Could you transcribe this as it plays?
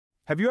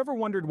Have you ever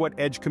wondered what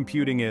edge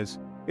computing is?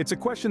 It's a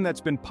question that's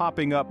been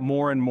popping up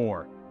more and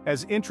more,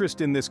 as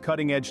interest in this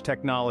cutting-edge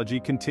technology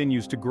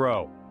continues to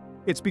grow.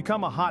 It's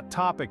become a hot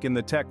topic in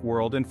the tech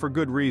world, and for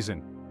good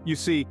reason. You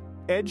see,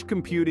 edge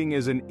computing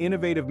is an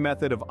innovative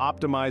method of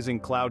optimizing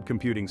cloud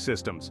computing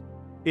systems.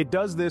 It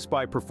does this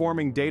by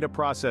performing data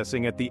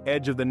processing at the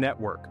edge of the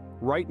network,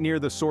 right near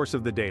the source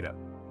of the data.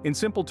 In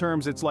simple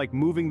terms, it's like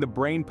moving the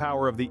brain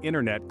power of the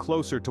internet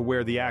closer to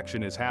where the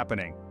action is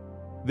happening.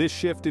 This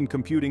shift in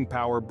computing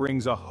power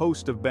brings a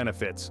host of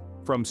benefits,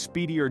 from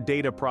speedier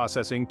data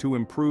processing to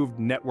improved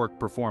network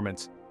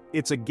performance.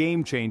 It's a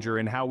game changer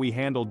in how we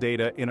handle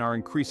data in our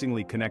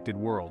increasingly connected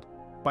world.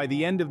 By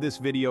the end of this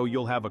video,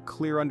 you'll have a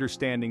clear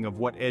understanding of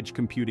what edge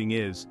computing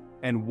is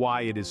and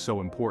why it is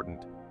so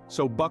important.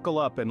 So buckle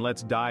up and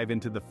let's dive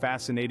into the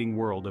fascinating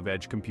world of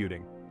edge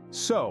computing.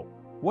 So,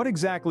 what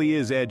exactly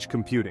is edge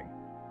computing?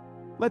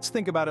 Let's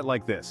think about it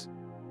like this.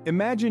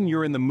 Imagine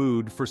you're in the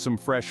mood for some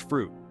fresh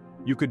fruit.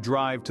 You could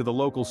drive to the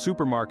local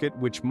supermarket,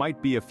 which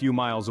might be a few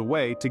miles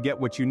away, to get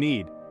what you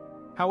need.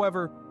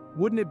 However,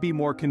 wouldn't it be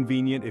more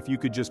convenient if you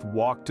could just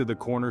walk to the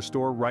corner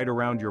store right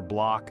around your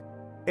block?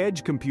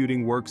 Edge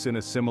computing works in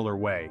a similar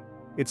way.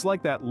 It's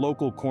like that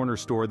local corner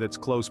store that's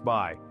close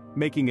by,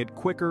 making it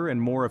quicker and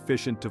more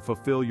efficient to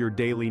fulfill your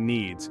daily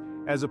needs,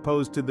 as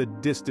opposed to the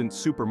distant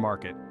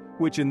supermarket,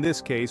 which in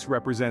this case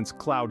represents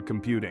cloud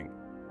computing.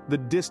 The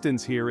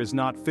distance here is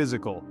not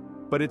physical,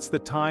 but it's the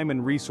time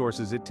and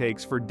resources it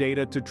takes for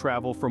data to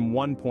travel from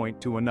one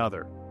point to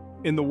another.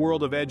 In the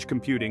world of edge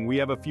computing, we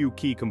have a few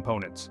key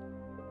components.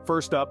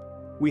 First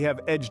up, we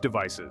have edge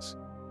devices.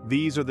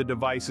 These are the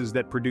devices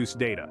that produce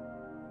data.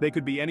 They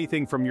could be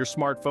anything from your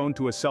smartphone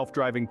to a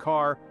self-driving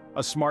car,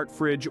 a smart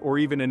fridge, or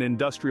even an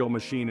industrial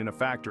machine in a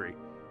factory.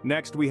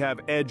 Next, we have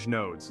edge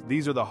nodes.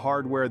 These are the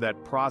hardware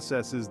that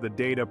processes the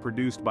data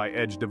produced by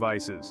edge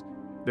devices.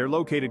 They're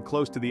located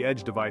close to the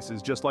edge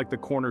devices, just like the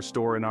corner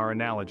store in our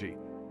analogy.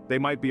 They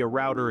might be a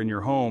router in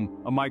your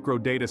home, a micro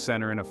data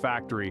center in a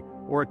factory,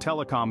 or a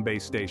telecom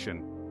base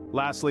station.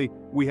 Lastly,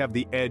 we have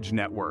the edge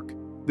network.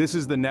 This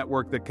is the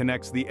network that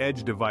connects the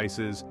edge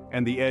devices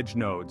and the edge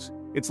nodes.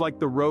 It's like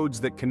the roads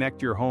that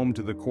connect your home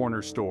to the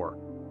corner store.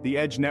 The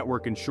edge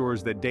network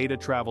ensures that data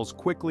travels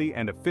quickly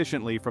and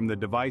efficiently from the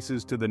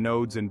devices to the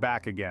nodes and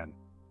back again.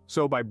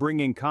 So by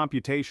bringing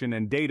computation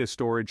and data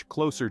storage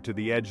closer to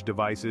the edge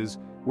devices,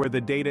 where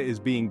the data is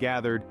being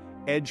gathered,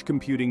 edge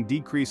computing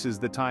decreases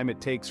the time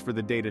it takes for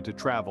the data to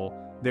travel,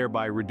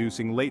 thereby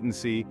reducing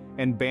latency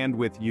and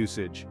bandwidth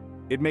usage.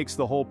 It makes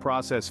the whole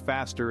process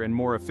faster and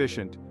more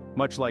efficient,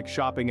 much like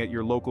shopping at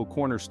your local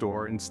corner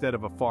store instead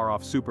of a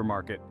far-off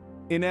supermarket.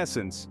 In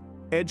essence,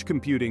 edge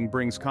computing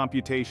brings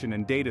computation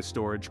and data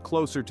storage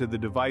closer to the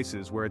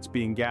devices where it's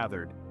being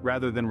gathered,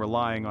 rather than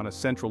relying on a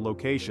central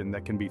location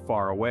that can be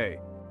far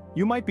away.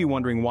 You might be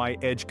wondering why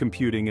edge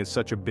computing is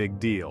such a big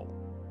deal.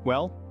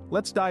 Well,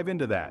 let's dive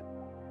into that.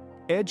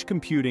 Edge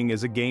computing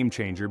is a game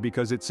changer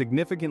because it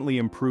significantly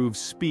improves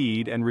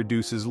speed and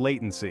reduces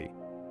latency.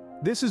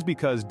 This is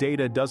because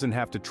data doesn't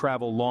have to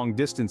travel long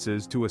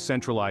distances to a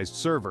centralized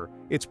server.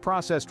 It's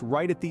processed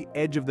right at the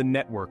edge of the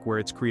network where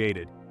it's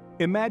created.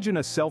 Imagine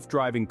a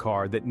self-driving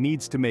car that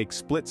needs to make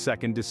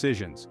split-second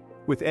decisions.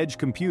 With edge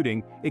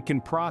computing, it can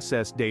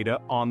process data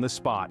on the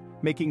spot,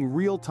 making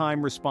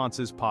real-time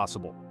responses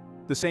possible.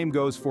 The same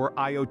goes for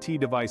IoT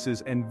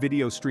devices and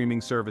video streaming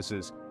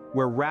services,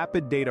 where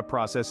rapid data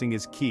processing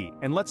is key,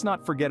 and let's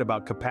not forget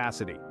about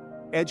capacity.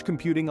 Edge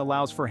computing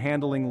allows for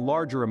handling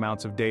larger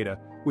amounts of data,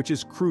 which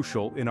is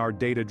crucial in our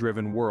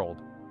data-driven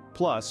world.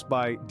 Plus,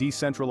 by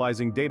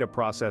decentralizing data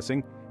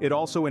processing, it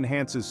also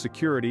enhances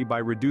security by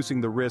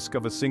reducing the risk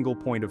of a single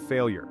point of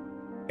failure.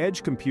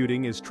 Edge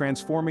computing is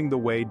transforming the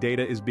way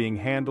data is being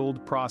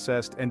handled,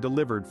 processed, and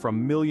delivered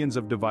from millions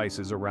of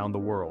devices around the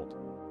world.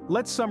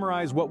 Let's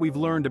summarize what we've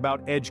learned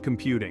about edge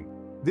computing.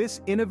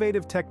 This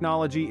innovative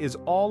technology is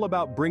all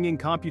about bringing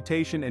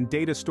computation and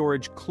data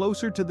storage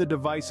closer to the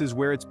devices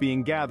where it's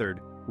being gathered,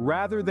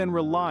 rather than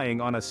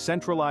relying on a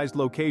centralized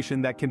location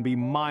that can be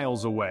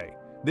miles away.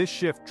 This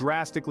shift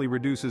drastically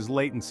reduces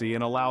latency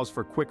and allows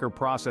for quicker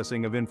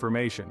processing of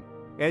information.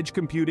 Edge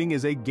computing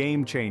is a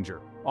game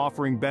changer,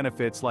 offering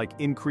benefits like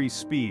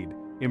increased speed,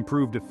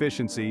 improved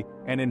efficiency,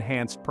 and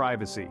enhanced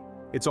privacy.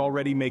 It's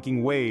already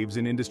making waves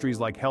in industries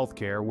like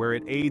healthcare, where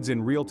it aids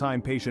in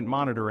real-time patient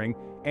monitoring,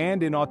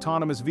 and in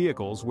autonomous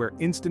vehicles where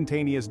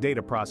instantaneous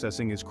data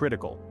processing is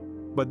critical.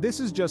 But this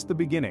is just the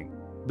beginning.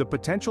 The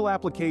potential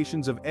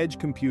applications of edge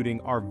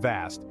computing are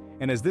vast,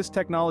 and as this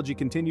technology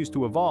continues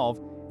to evolve,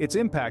 its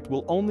impact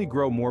will only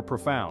grow more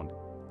profound.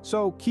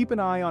 So keep an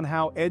eye on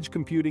how edge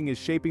computing is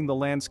shaping the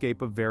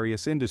landscape of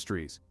various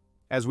industries.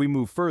 As we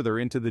move further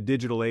into the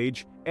digital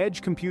age,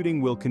 edge computing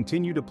will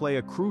continue to play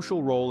a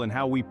crucial role in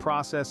how we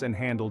process and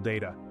handle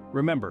data.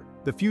 Remember,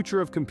 the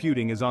future of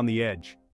computing is on the edge.